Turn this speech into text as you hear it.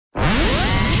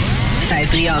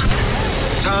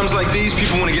538. Times like these,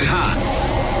 people want to get high.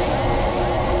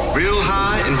 Real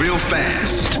high and real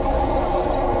fast.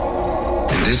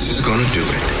 And this is gonna do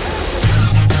it.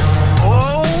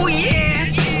 Oh, yeah.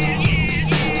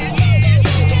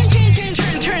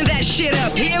 Turn that shit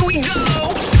up. Here we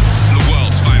go. The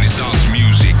world's finest dance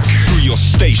music through your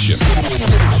station.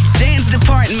 Dance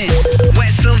Department,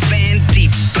 Wessel Van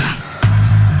Diep.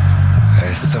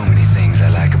 There's so many things I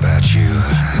like about you.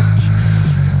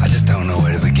 I just don't know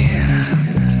where to begin.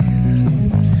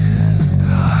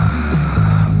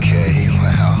 Okay,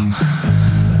 well,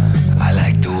 I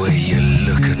like the way you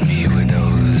look at me with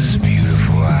those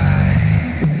beautiful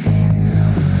eyes.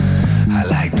 I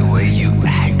like the way you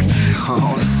act,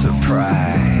 all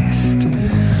surprised.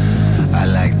 I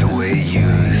like the way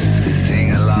you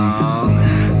sing along.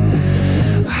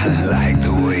 I like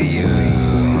the way you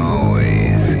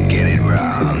always get it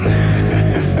wrong.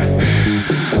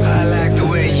 I like the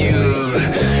way you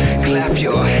clap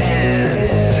your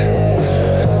hands.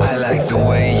 I like the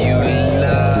way you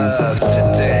love to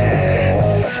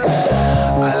dance.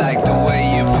 I like the way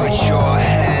you put your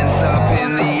hands up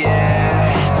in the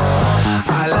air.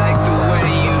 I like the way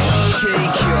you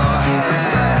shake your hair.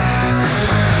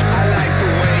 I like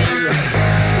the way you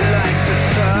like to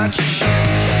touch.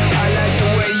 I like the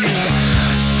way you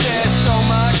stare so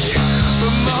much.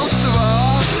 But most of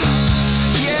all,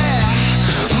 yeah,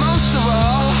 most of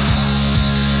all,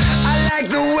 I like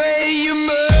the way you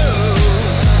move.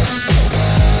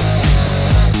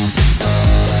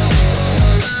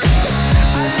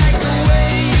 I like the way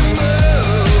you move.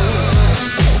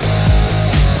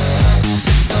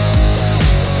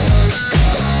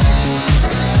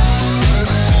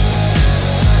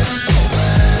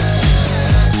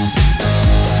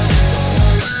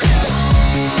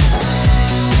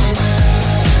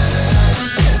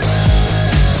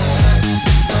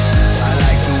 I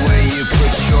like the way you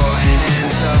put your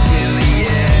hands up in the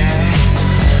air.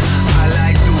 I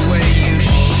like the way you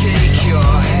shake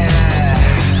your hair.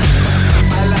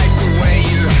 I like the way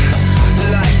you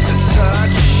like to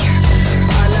touch.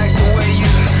 I like the way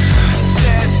you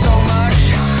stare so much.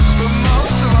 But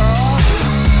most of all,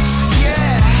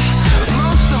 yeah,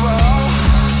 most of all,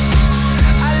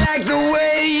 I like the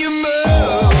way you move.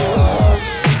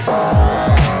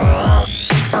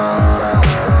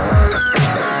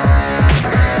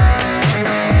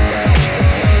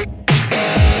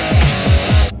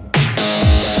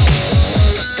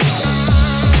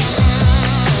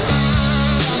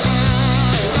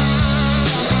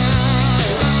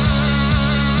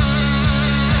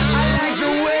 I like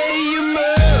the way you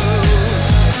move.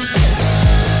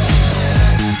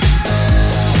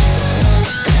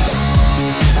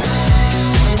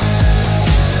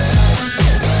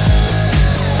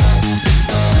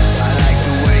 I like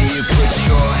the way you put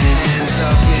your hands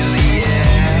up in the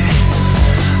air.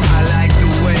 I like the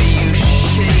way you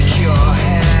shake your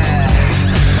hair.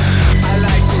 I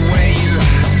like the way you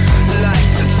like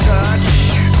to touch.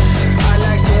 I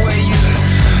like the way you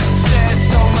stare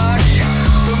so much.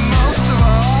 But most of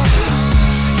all,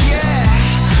 yeah,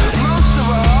 most of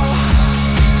all,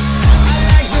 I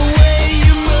like the way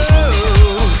you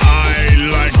move. I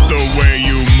like the way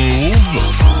you move.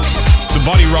 The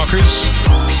Body Rockers.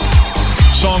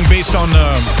 Song based on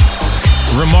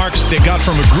remarks they got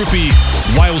from a groupie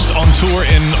whilst on tour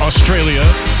in Australia.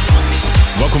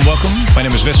 Welcome, welcome. My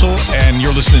name is Wessel, and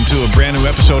you're listening to a brand new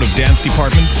episode of Dance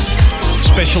Department.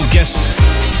 Special guest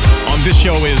on this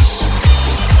show is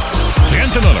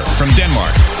Trentemoller from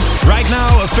Denmark. Right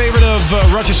now, a favorite of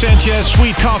Roger Sanchez,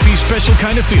 Sweet Coffee, Special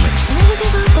Kind of Feeling. Never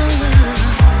give up on love,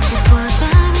 it's worth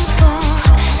fighting for.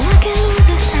 And I can't lose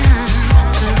this time,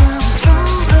 'cause I'm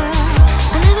stronger.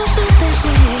 I never felt this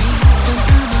way.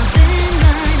 Sometimes I've been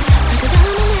blind, like a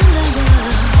diamond in the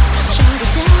rough. Try to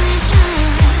tell it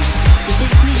shines. You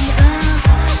pick me up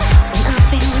when I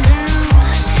feel down.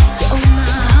 You own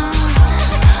my heart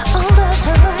all the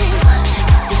time.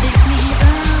 You pick me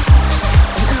up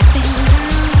when I feel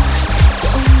down. You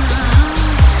own my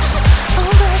heart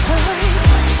all the time.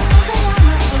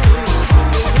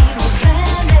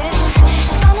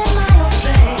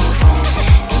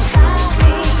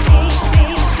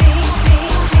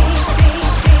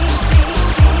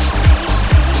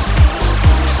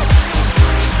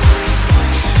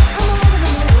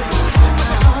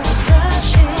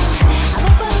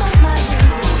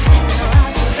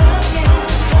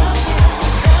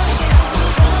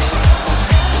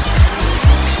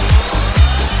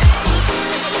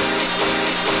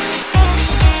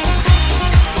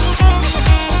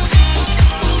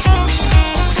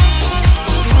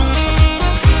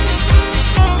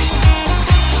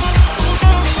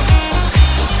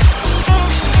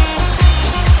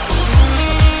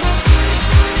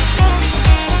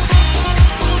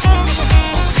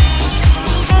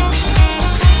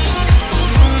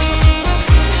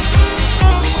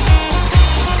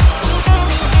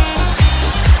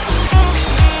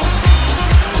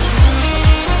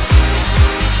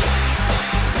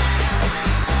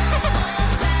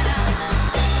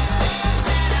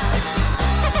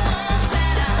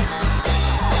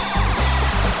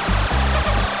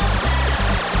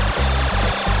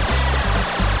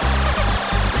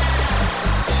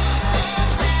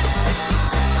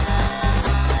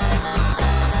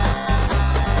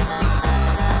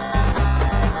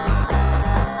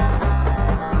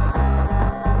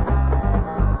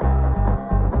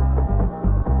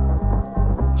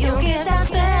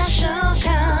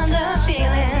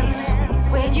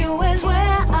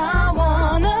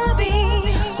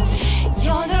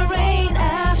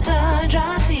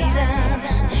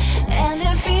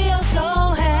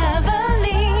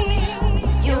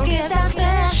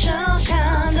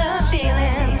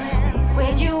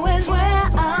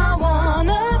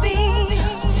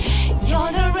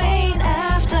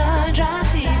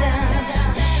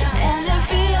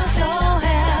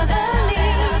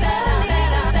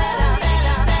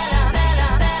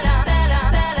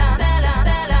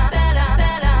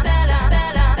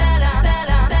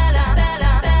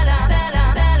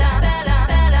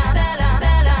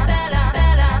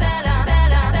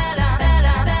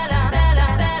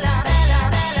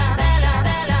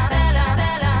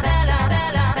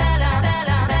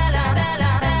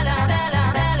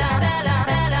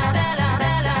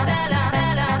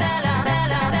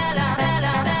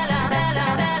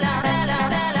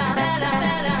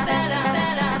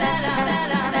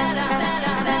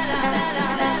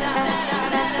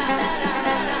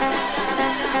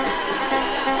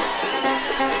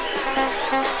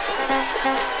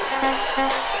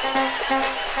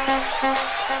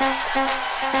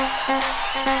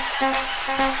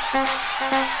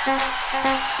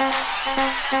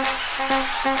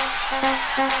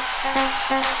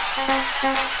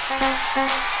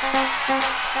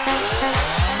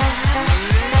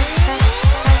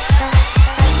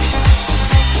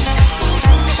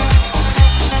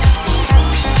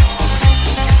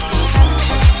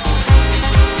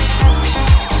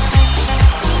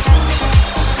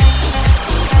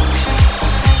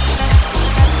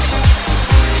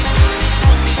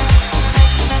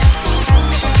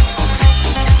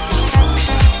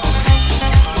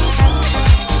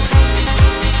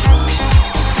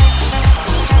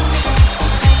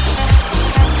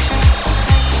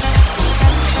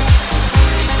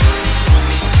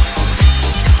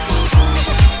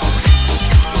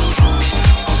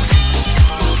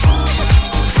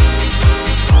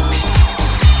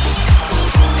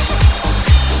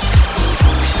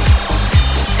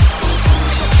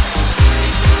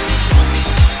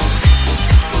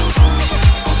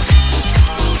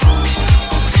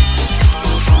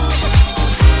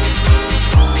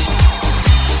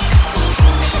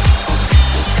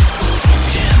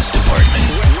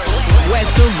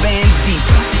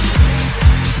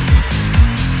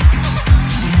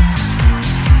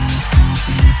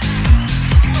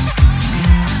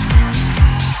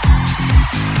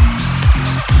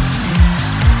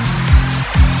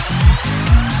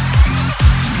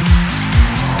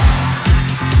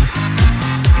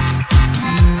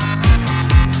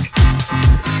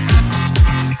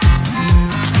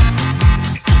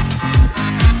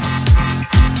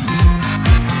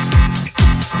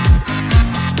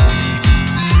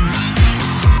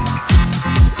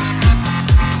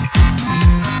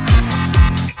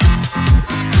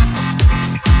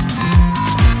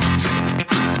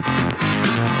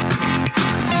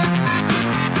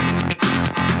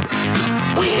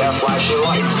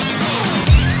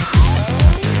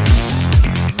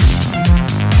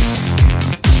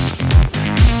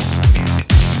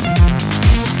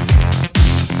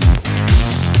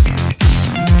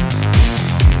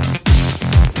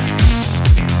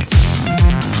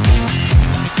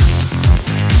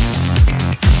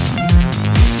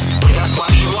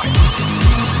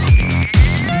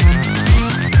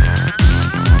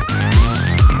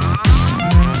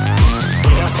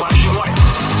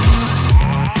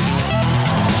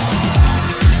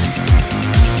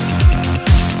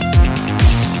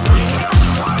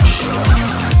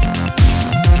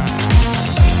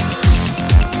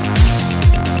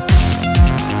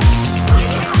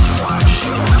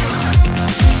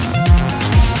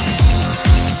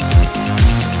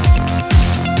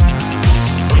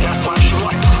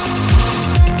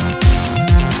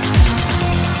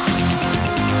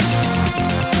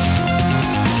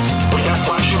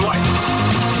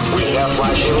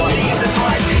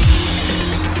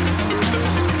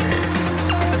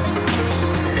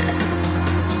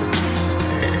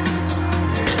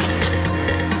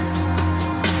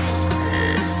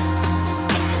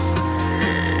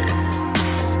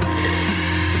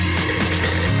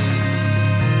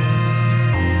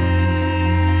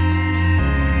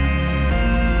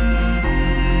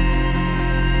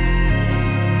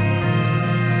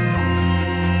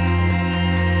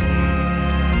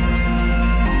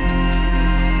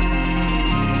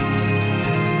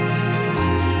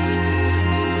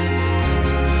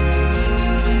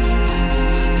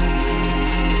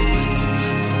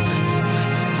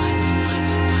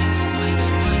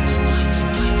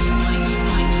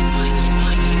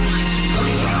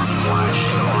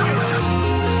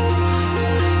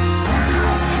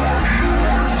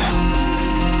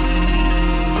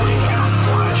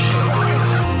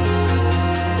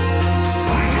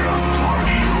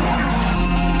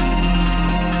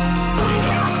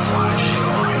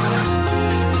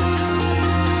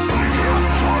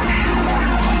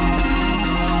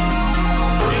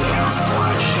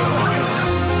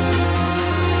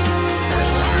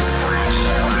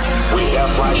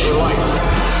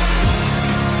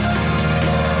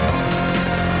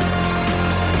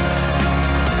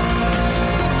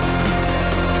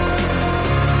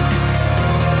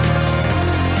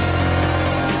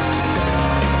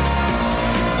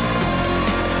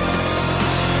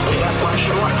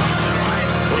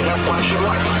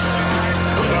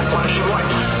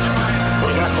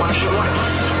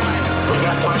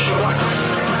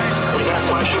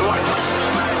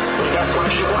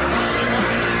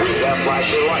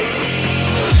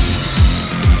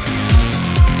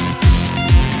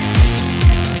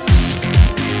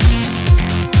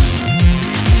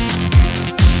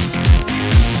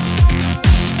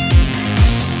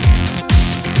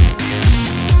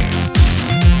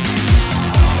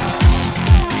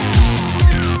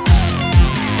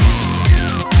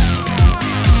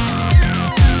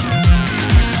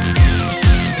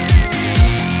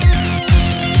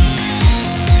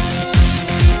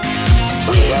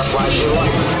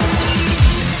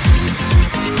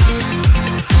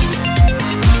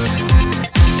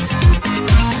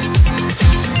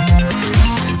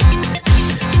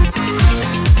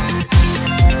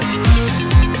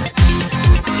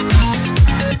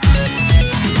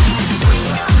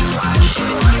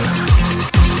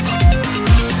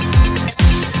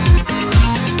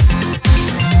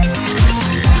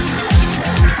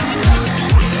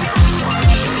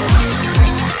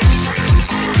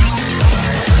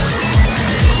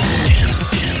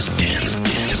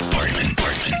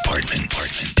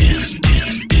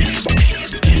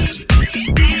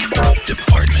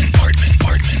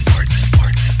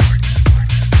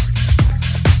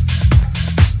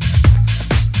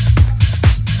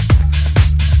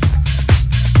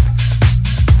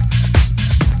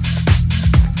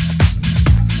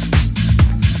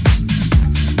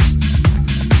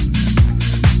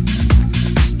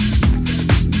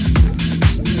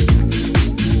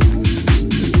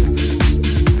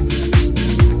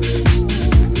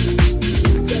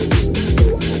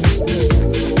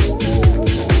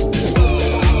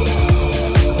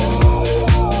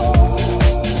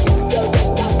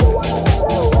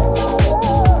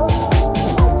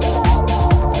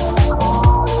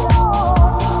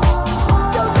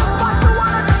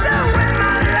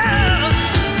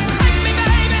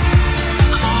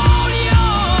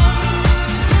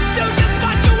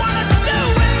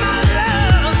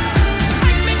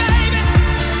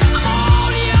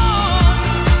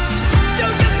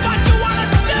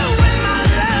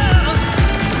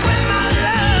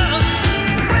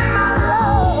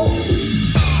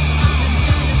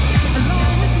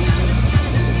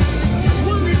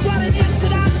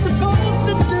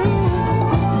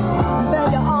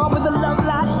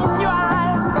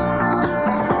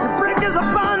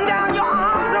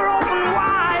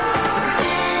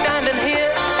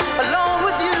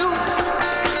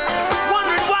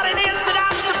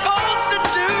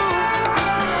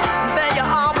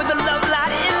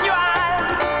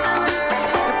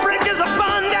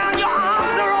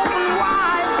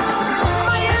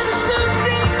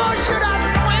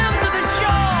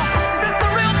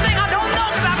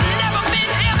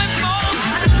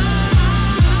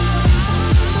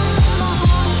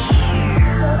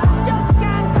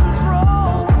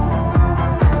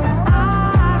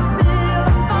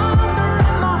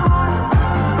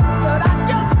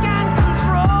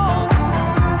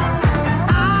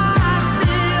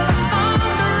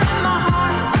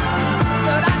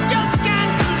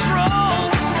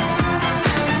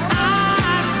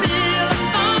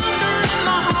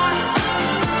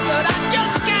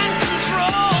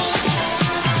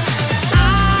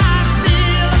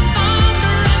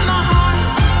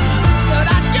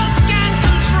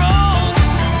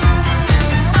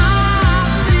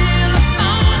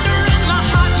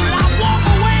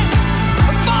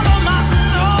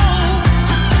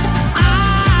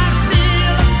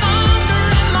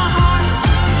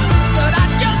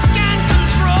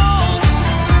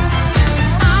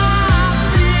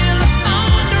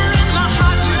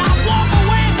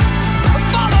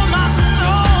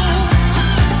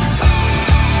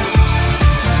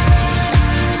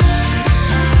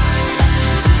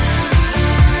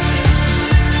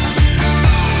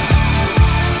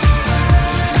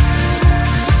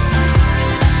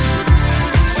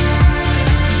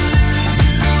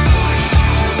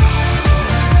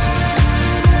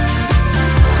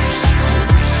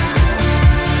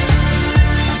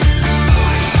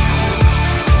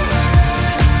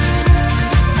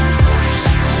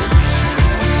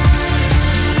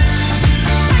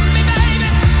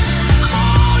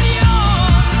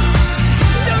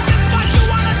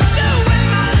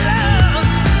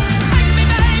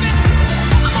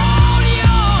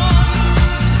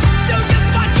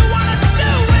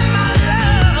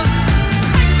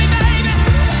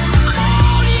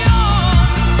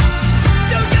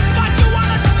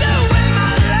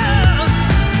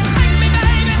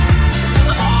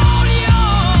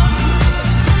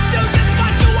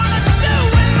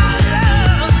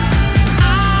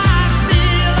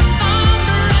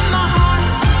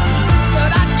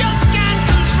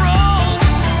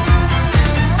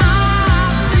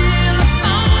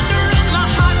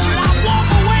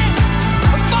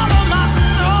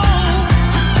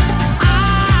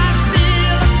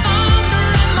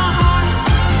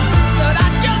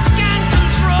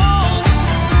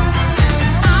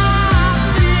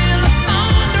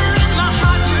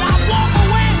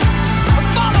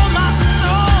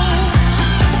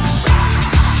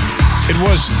 It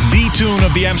was the tune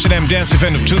of the Amsterdam Dance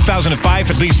Event of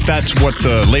 2005. At least that's what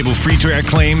the label Free to Air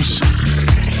claims.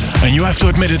 And you have to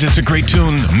admit it, it's a great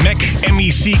tune. Mech,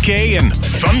 M-E-C-K, and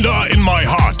Thunder in My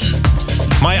Heart.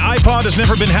 My iPod has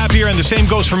never been happier, and the same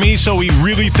goes for me, so we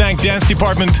really thank Dance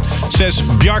Department, says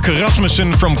Bjarke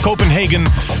Rasmussen from Copenhagen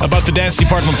about the Dance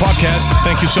Department podcast.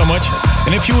 Thank you so much.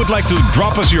 And if you would like to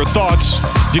drop us your thoughts,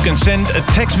 you can send a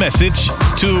text message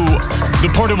to the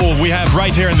portable we have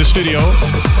right here in the studio.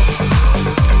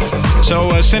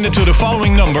 So send it to the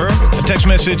following number, a text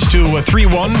message to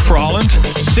 31 for Holland,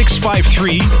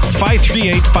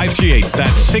 653-538-538.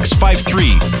 That's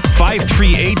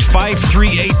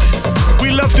 653-538-538.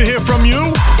 We love to hear from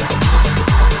you.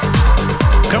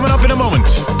 Coming up in a moment,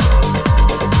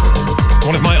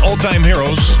 one of my all-time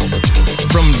heroes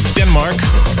from Denmark,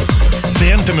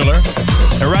 Trentemoller.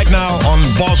 And right now on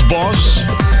Boss Boss,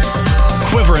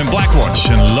 Quiver and Blackwatch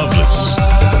and Loveless.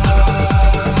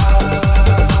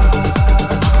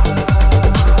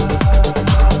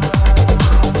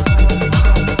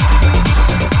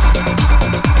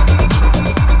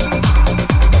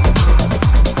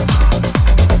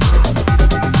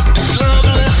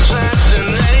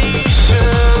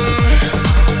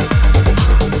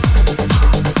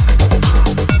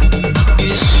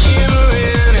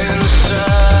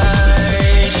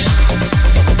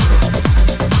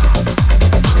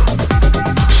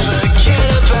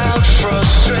 Forget about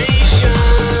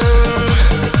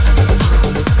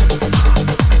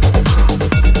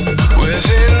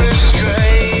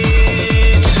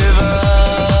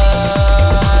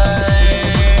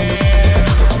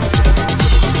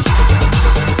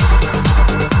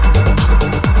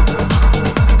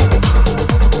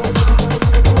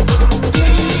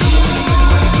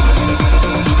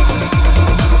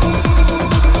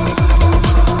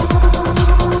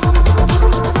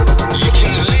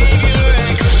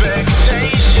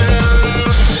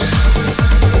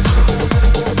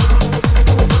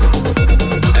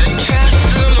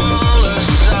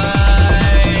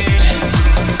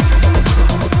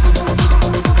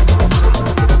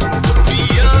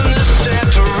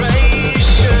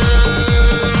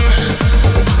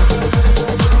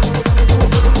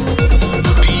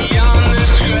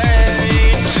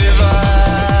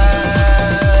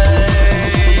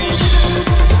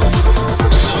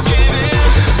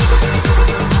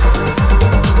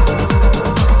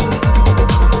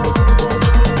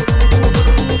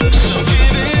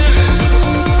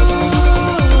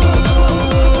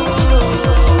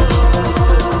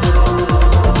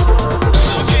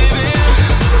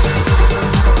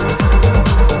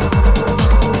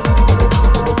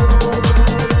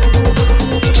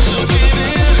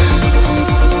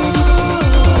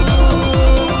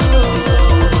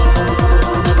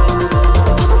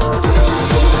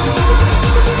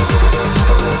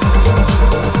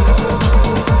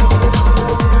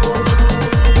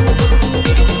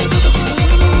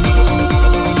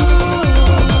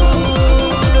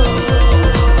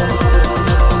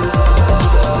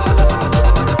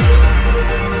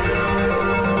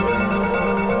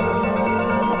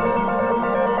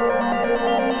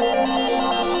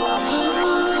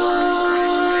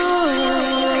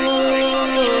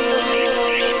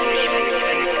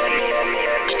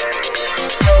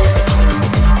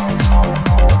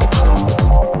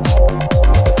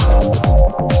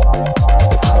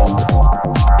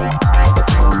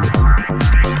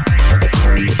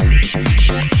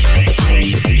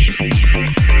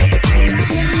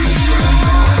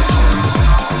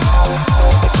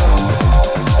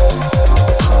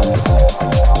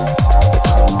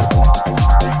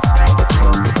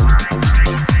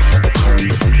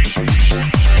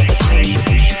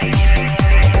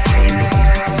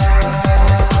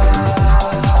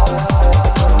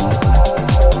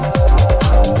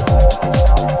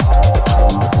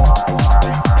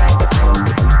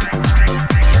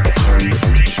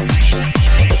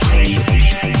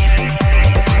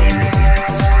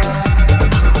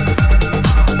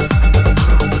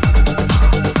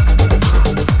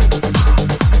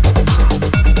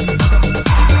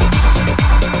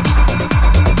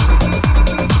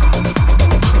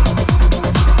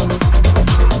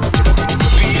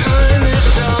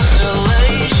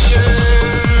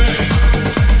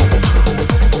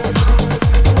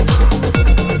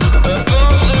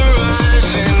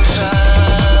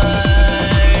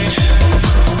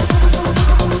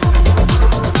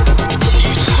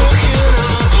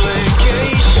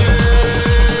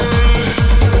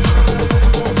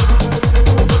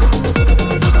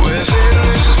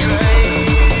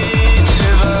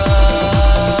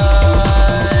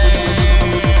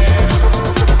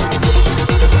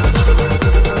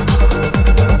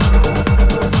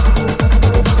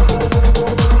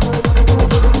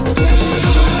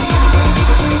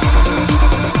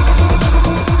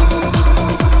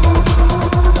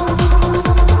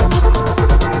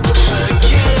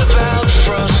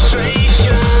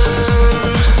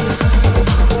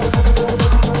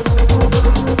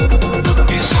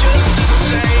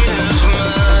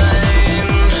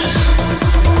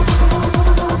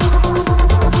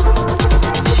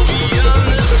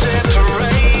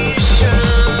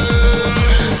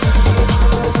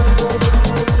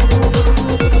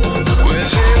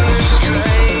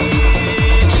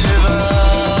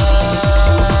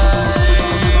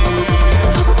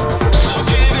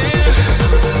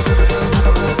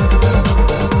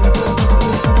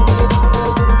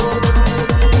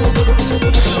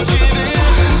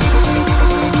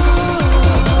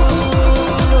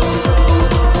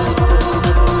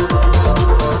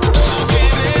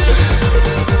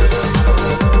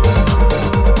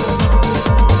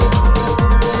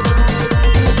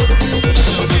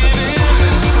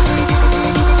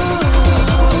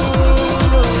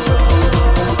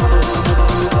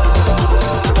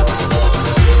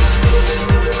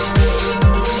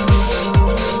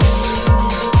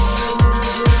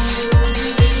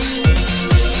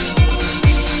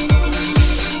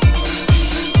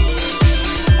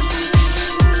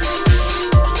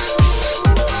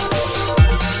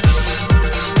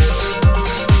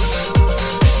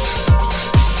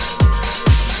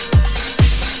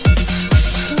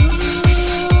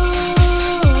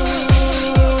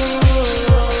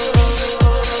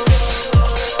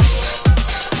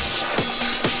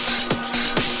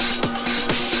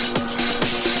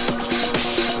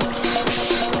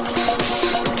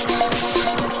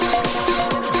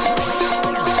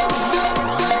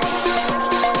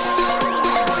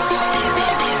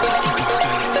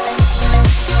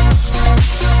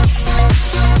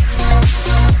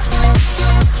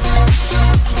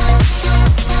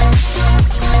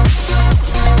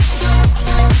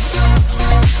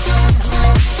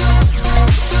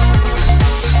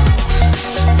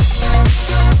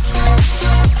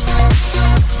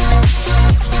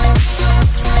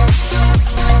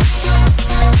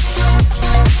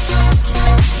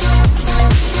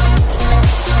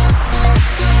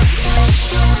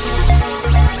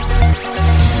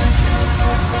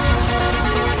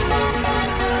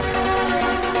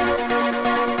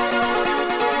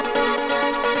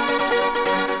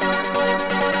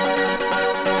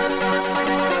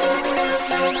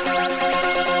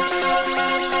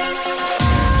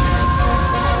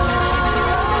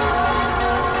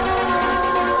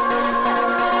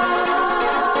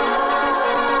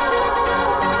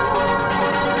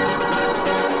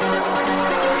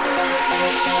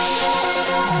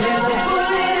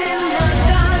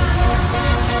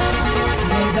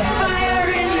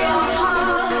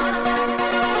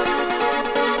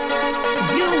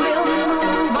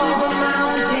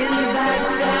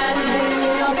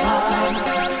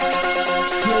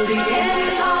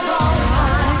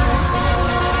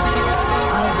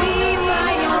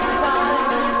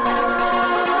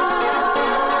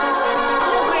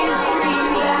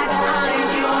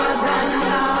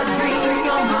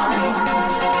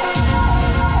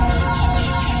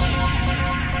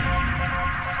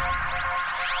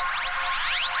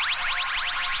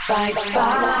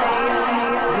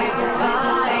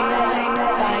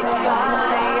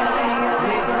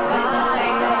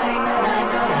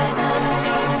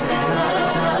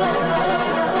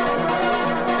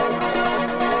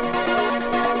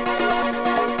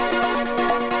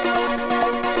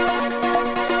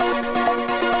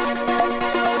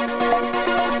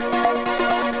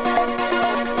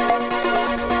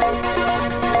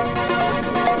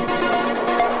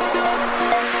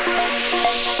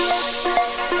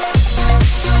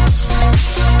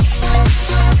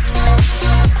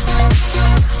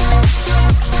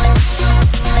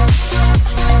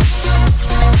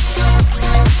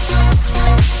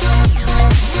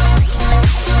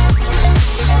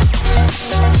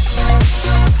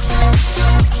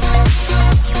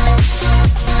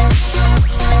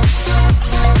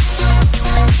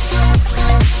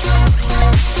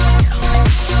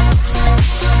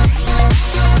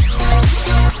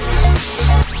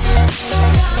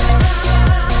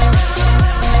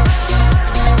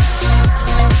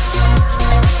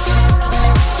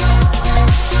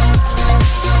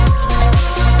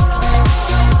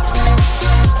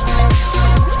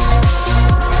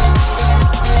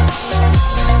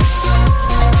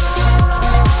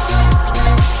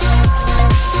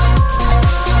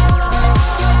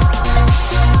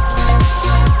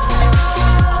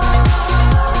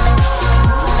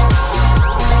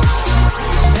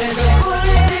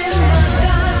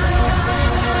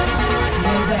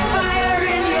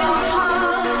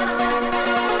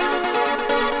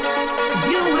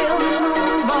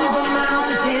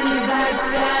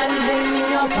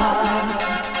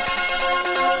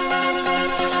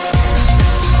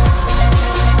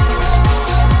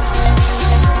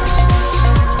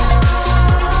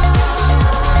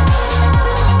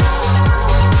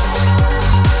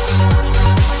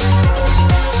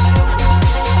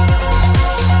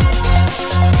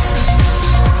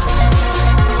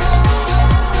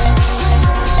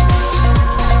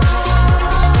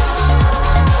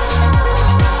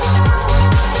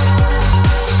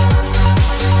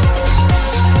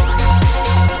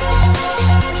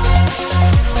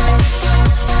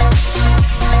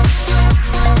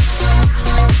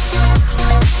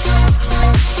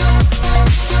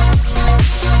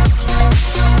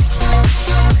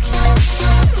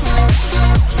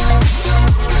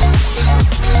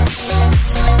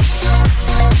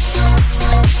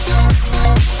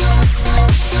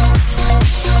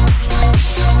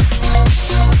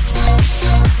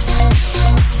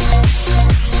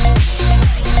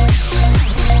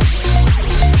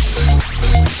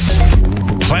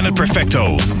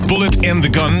Perfecto, Bullet in the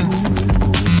Gun.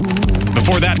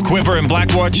 Before that, Quiver and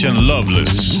Blackwatch and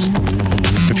Loveless.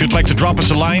 If you'd like to drop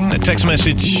us a line, a text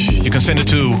message, you can send it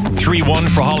to 31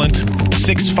 for Holland,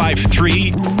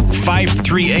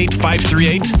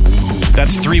 653-538-538.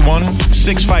 That's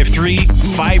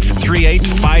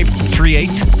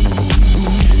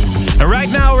 31-653-538-538. And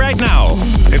right now,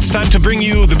 it's time to bring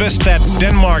you the best that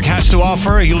Denmark has to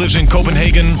offer. He lives in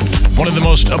Copenhagen, one of the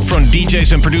most upfront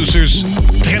DJs and producers,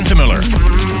 Trentemoller.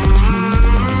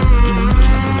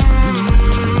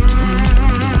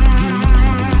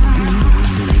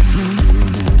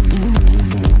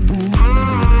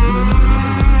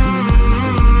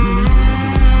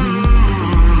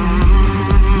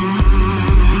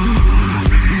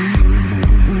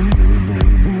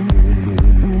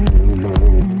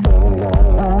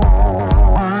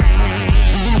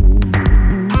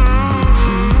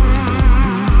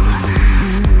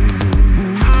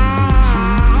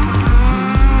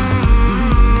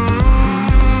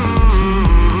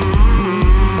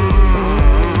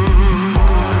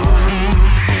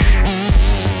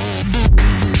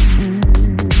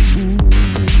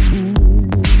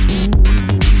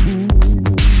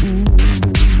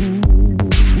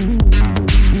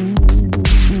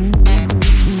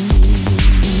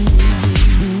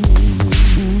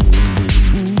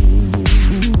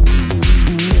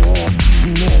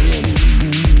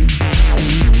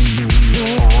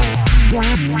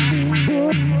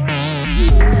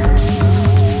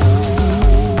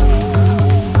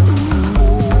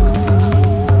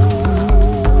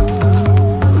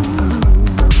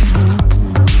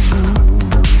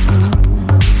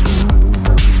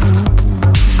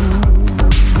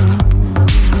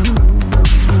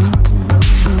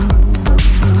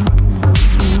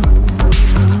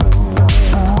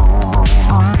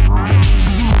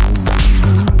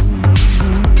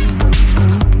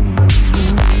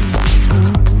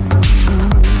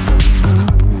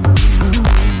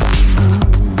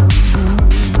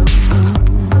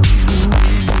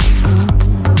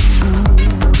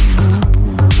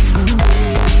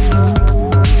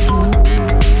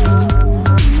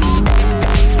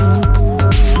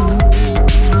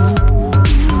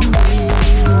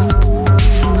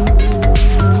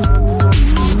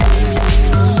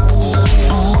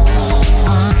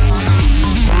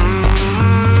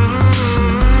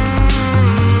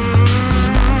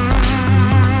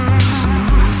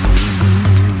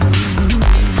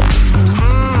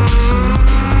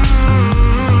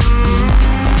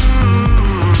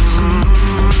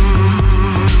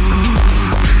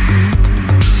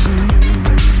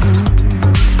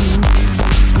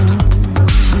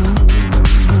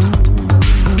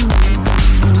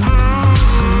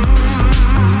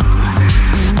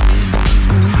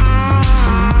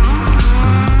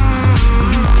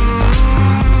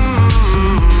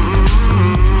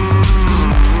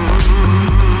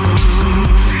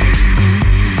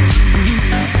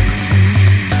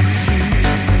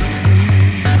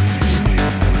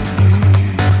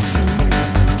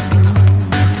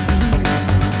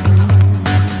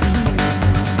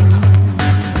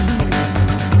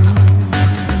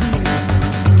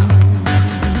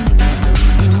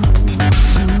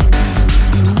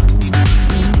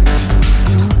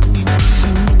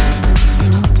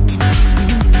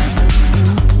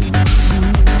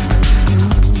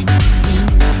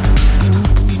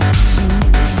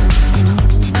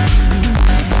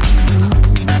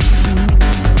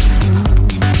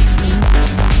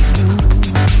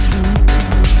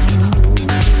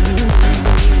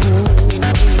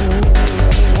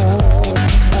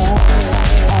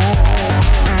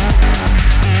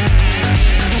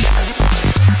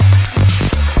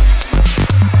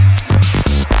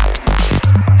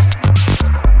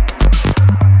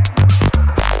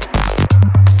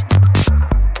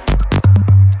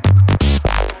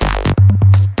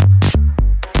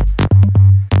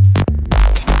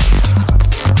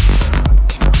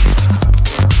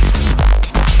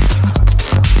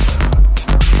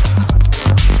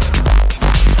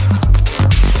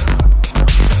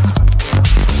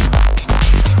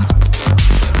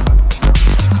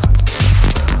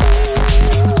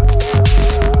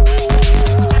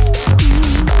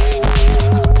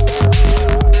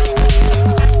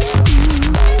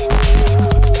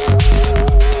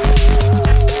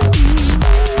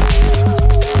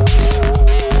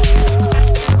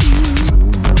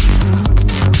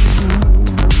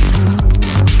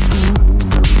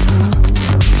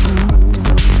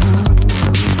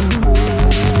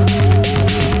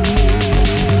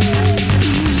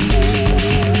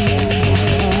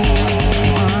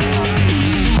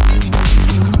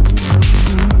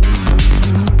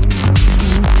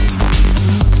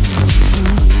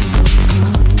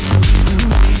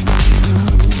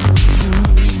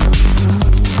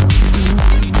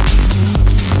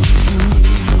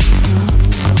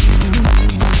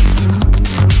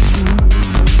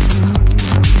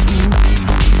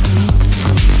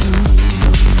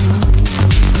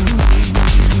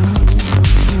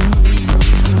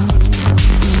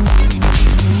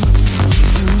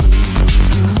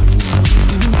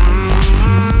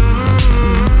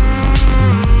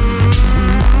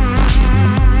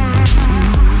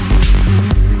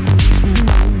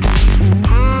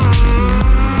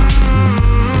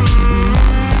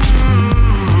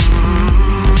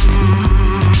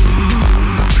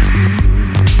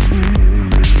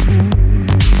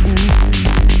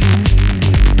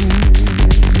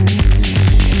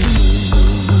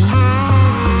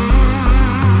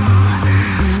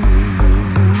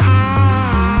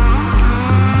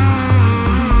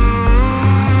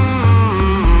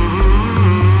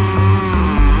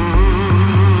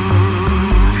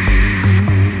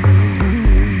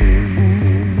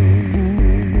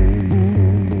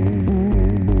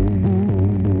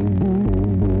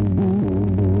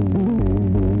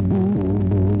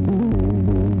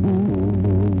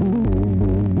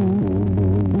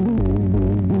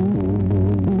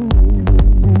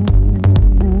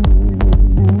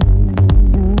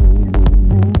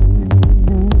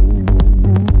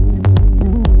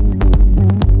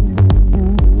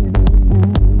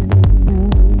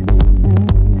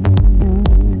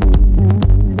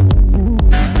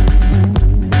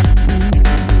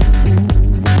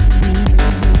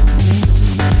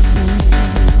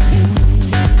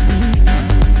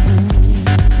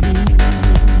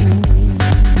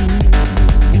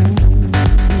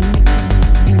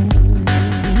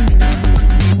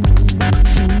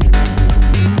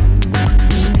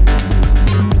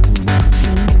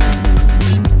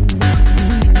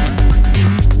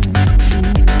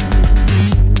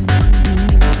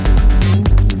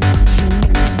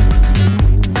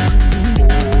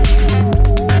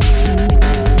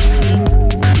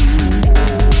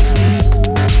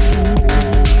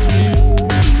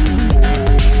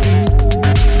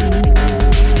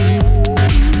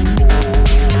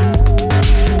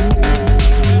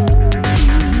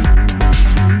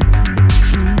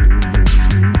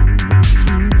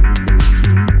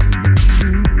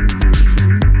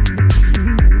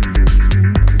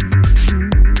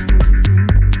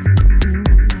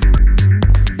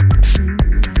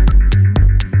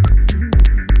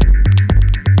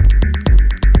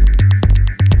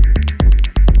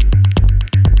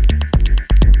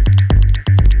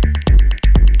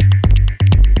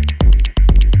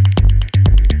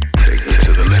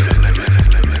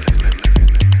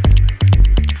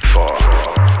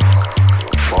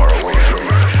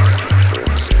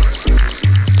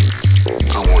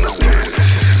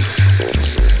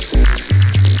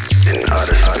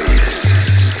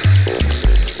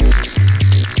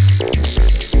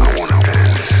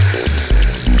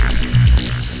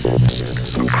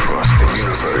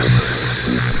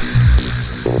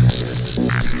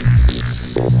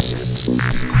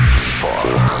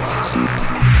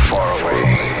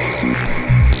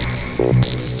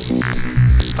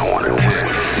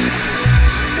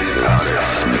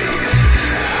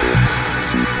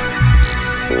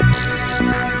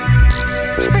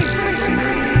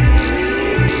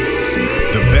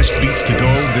 last beats to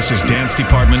go. This is Dance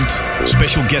Department.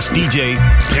 Special guest DJ,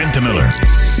 Trentemoller.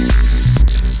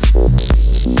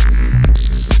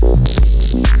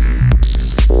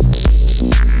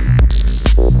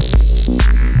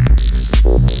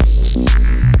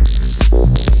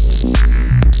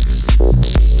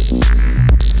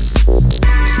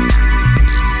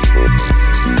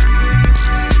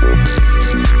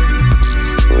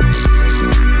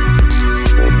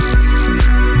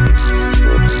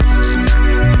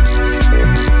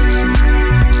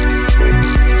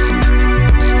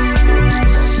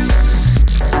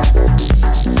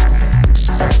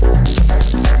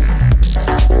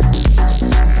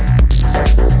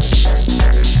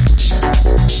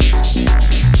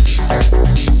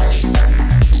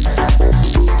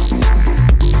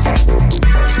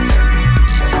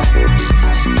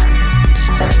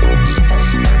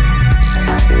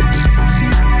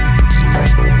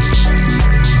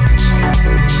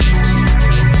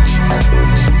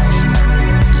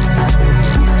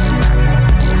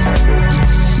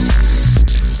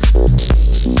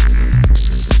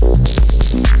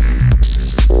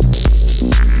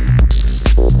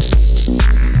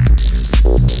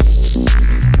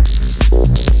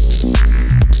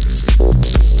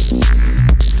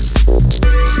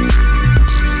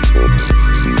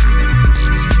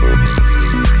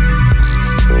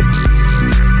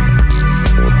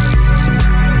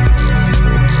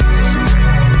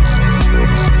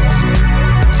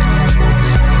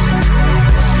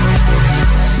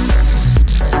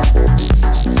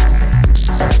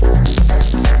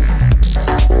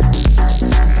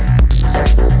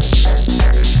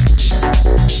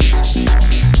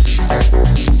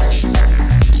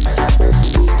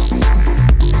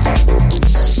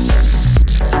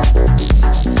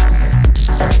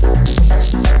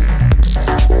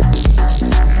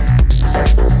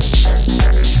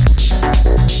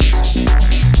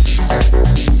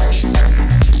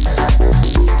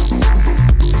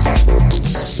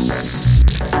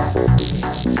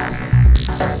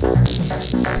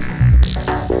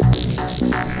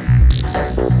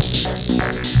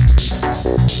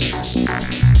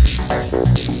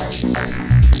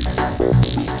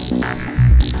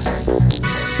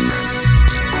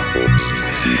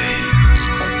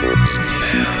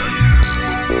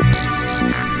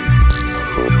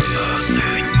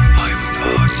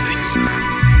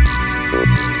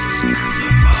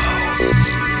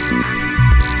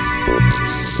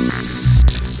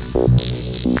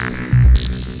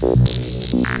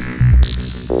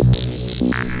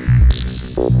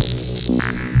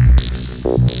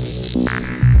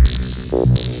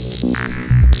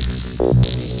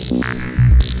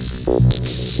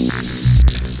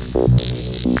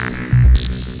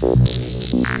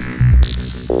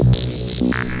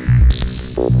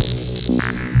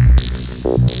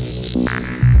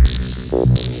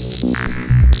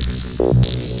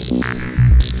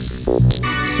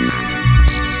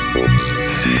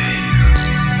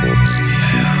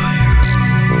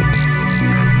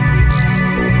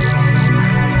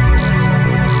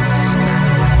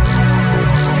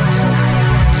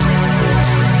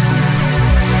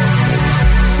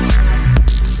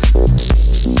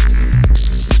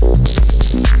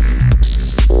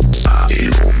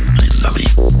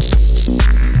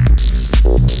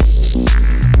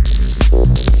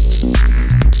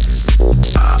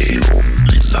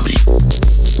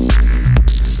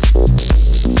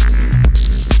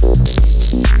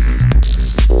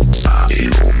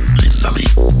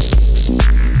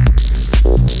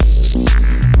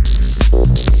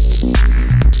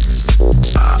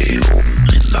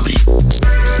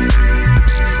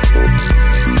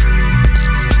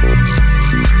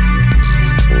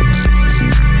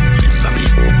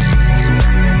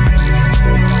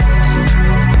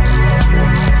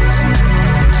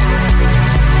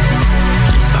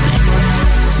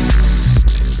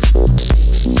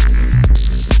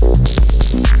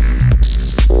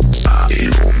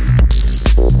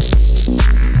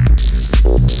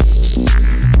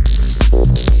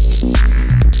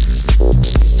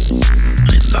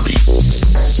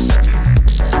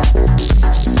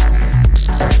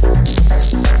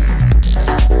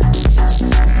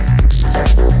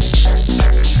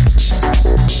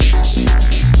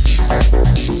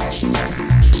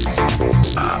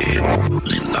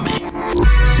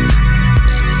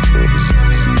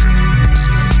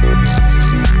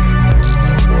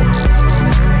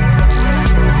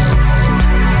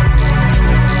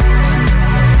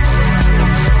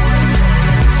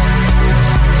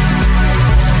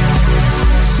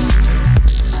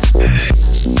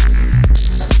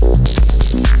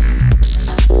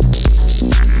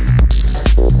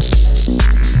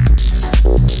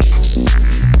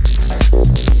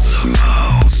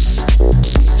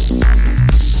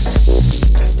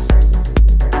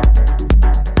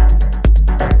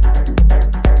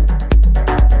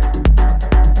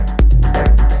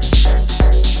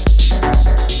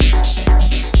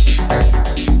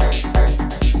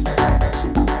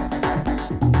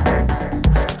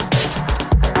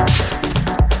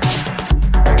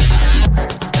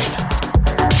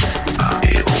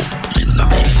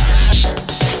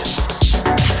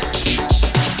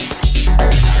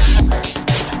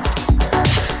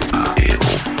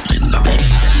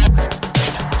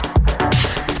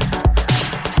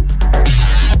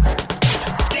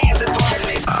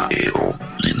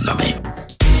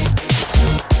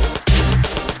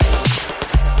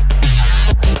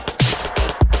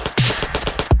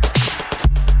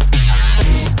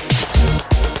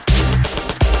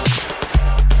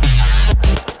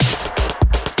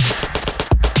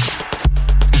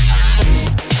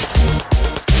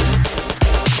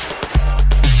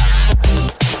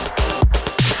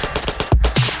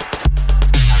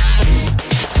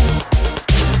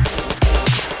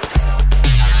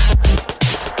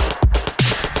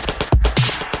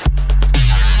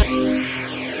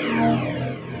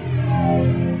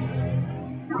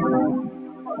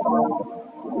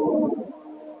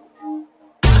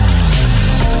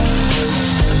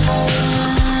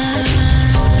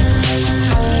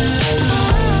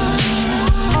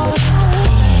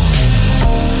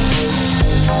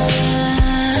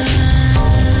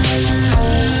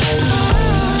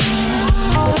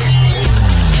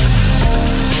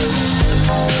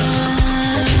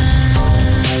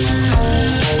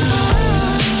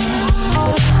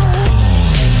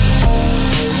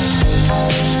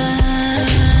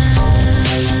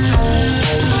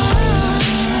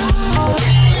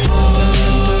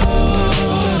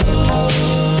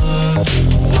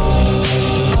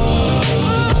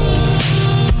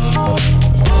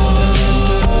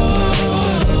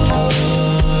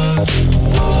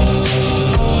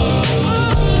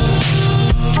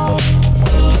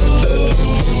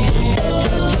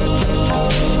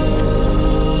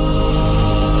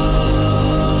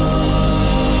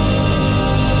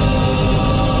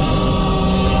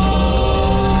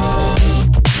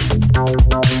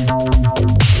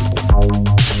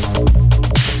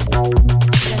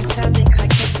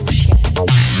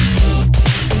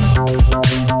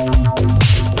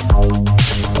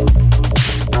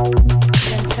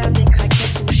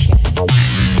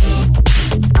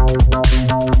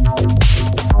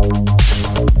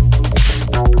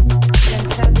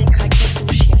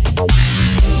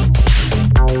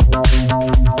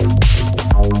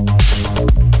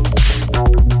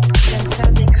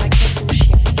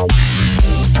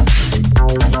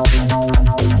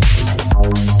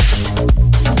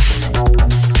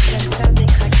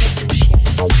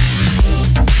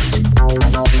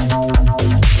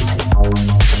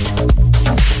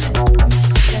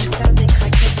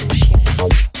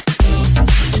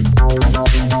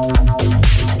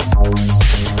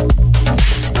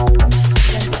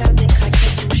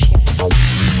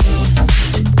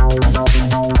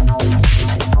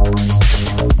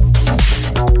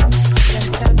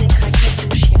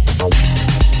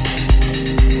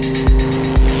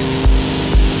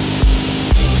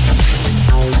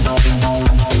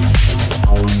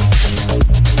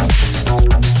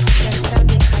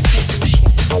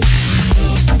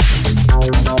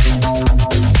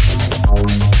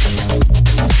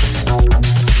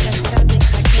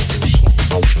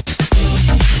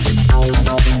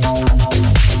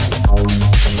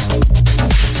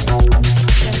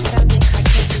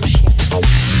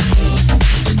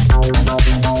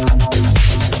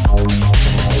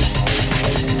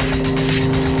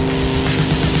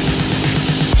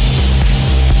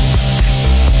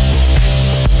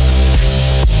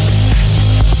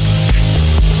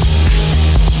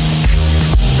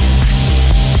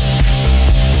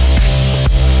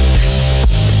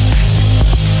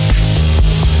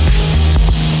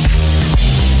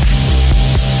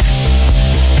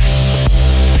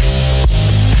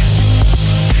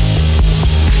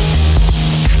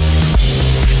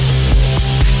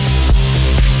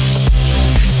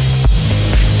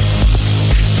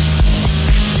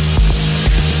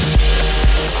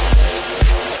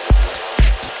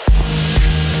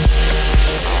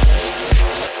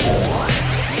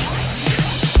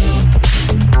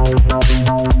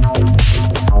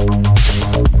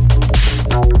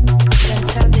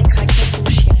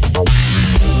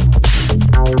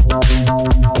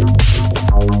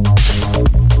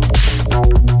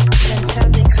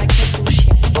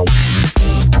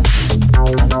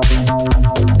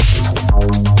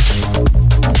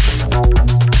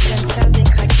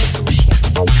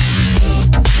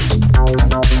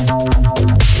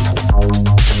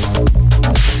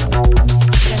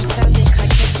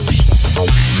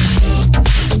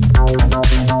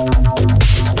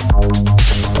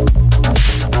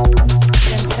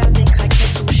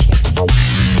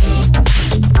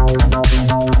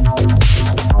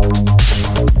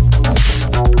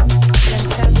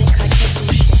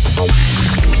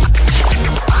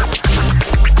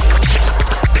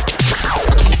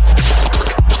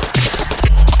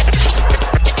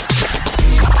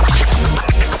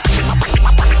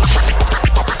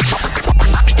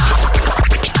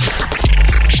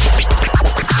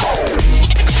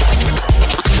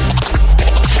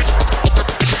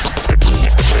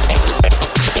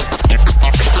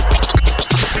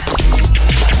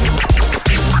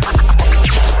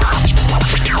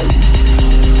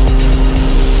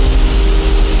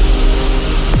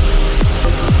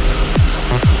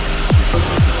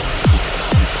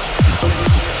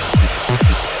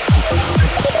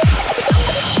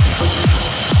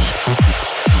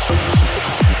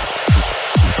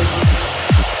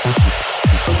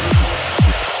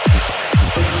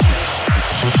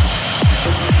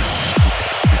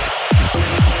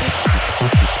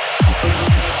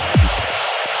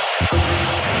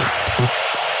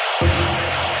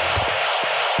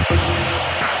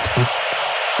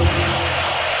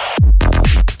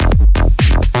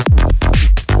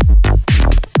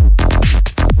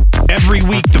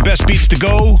 Every week, the best beats to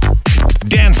go.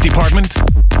 Dance department.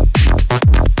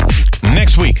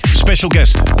 Next week, special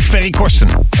guest, Ferry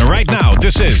Korsten. And right now,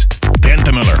 this is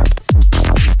Trentemoller.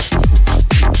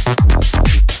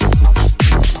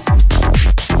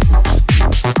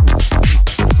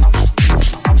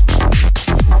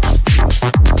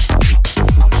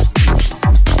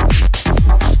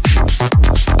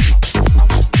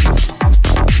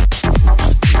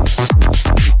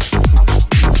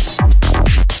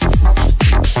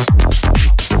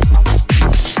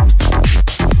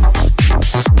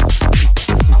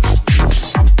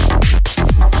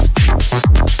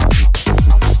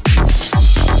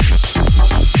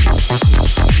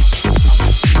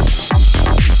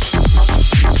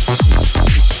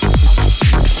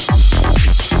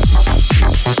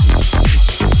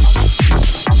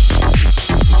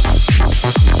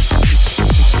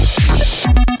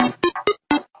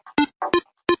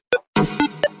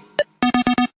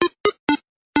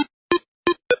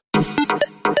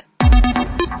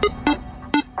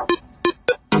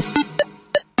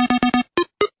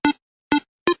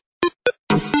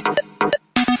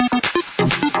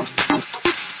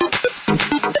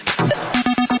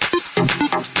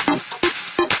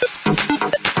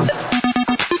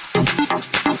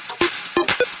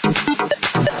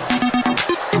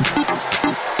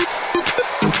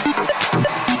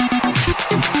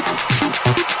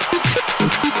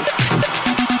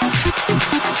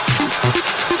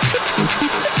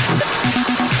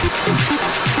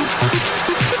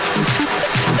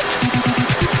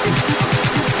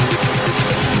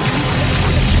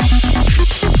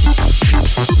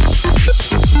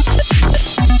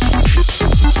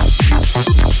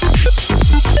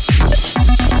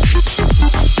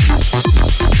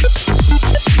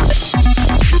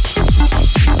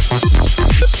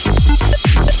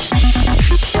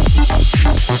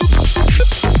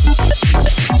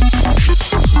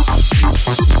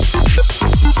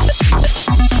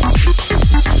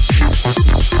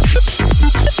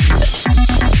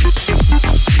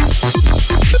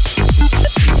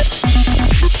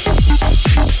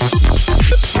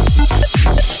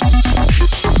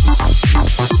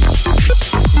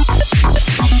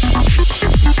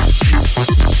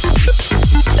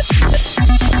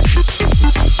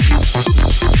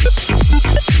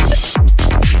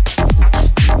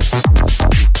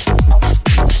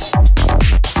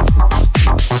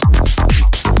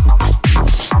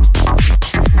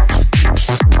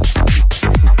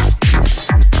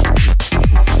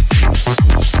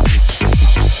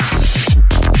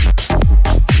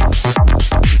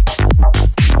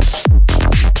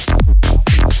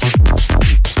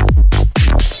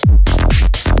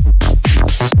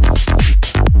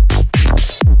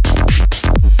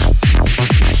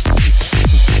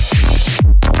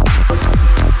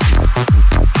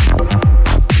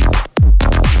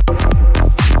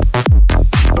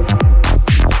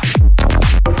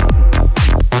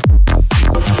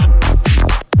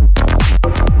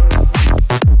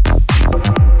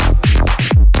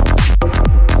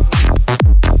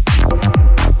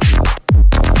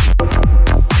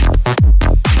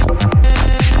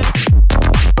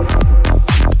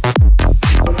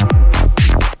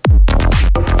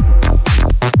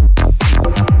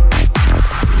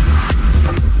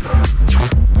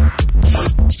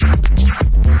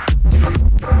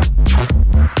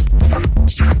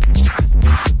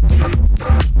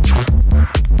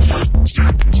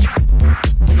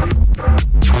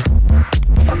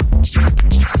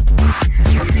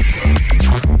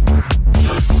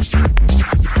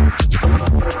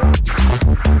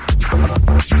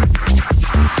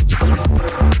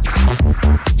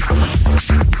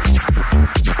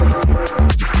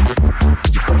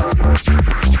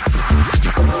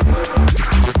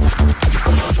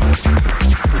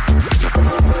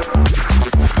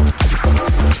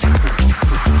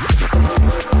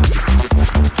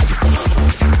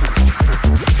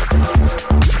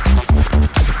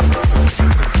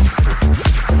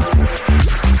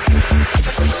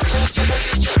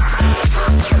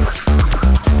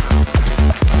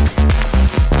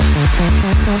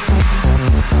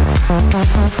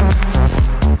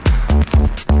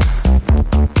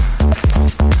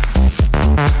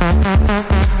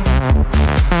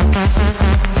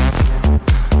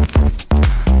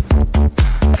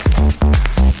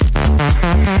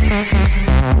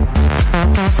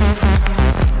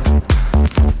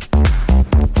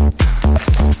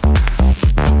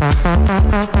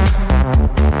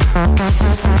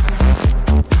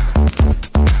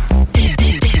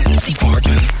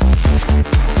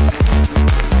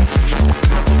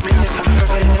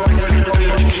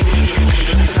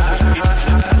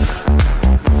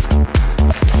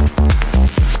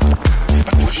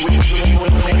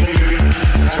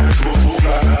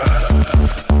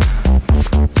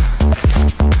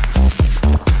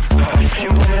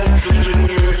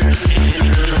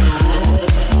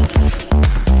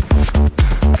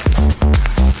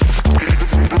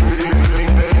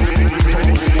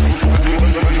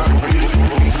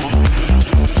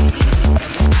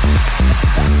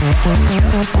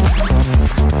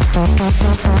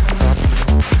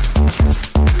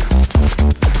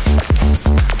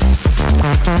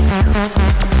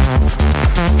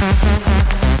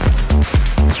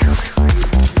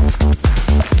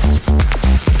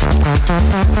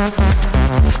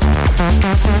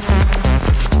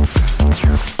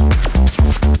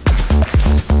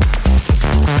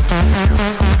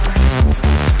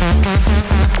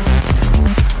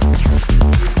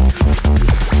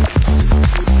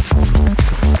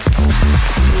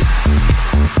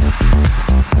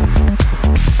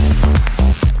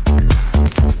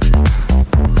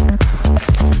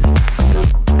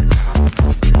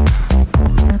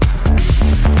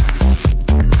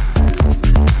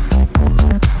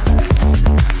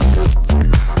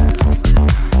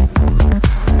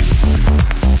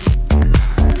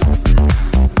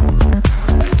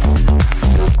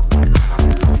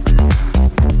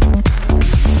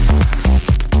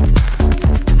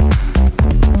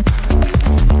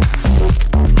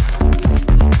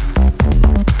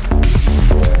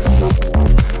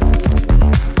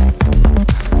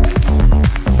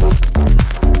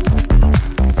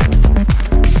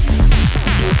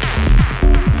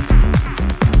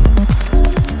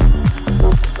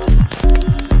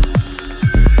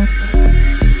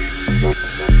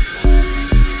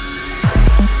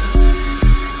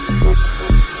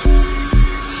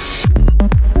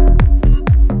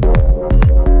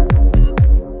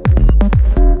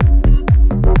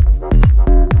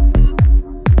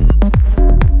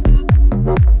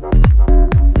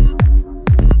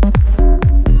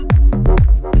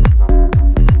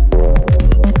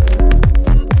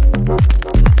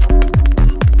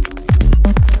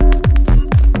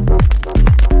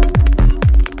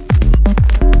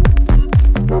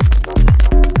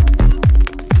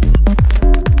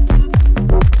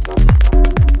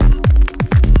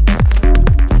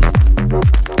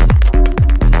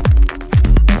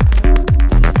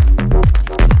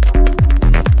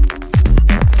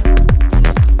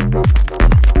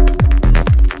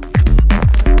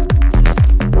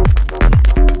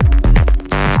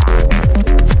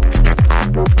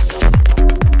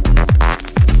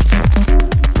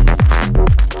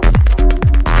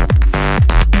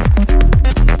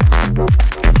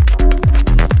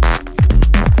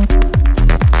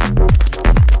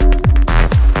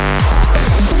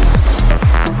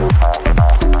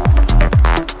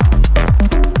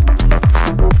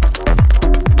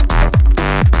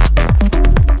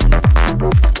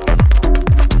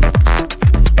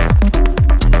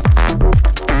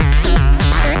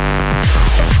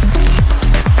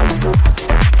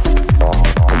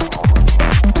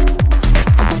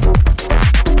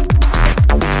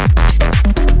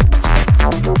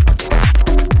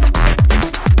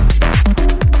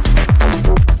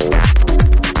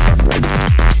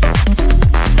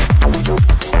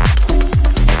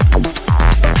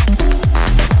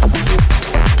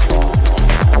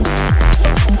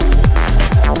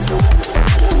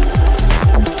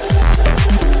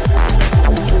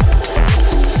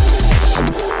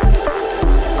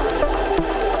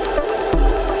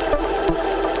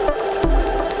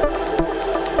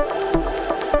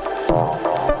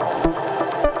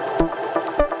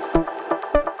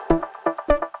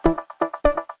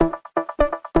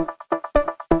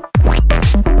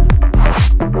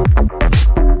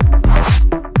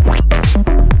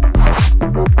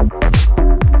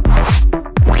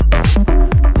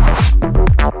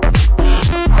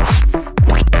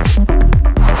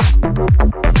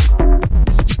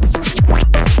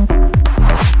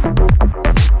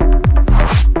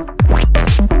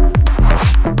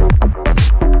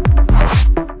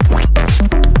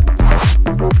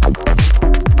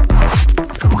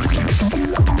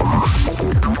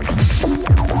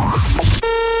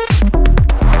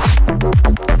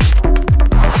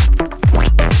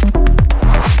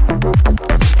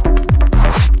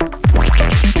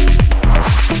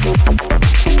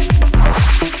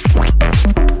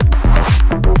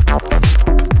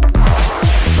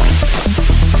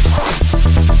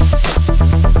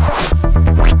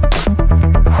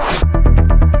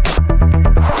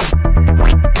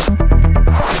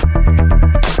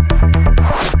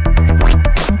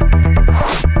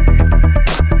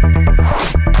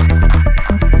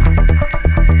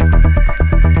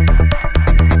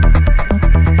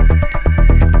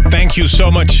 Thank you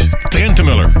so much,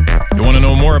 Trentemoller. You want to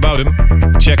know more about him?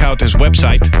 Check out his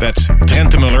website. That's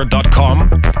trentemoller.com.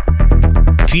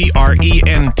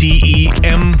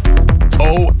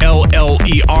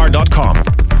 TrenteMoller.com.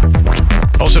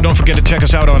 Also, don't forget to check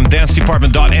us out on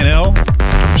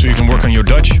dancedepartment.nl so you can work on your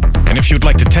Dutch. And if you'd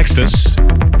like to text us,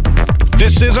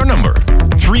 this is our number.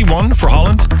 31 for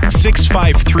Holland,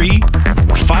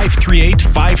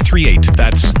 653-538-538.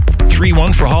 That's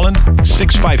 31 for Holland,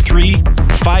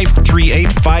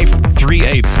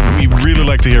 653-538-538. We really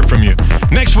like to hear from you.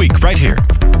 Next week, right here,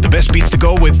 the best beats to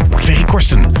go with Ferry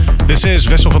Korsten. This is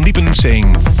Wessel van Diepen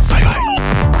saying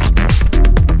bye-bye.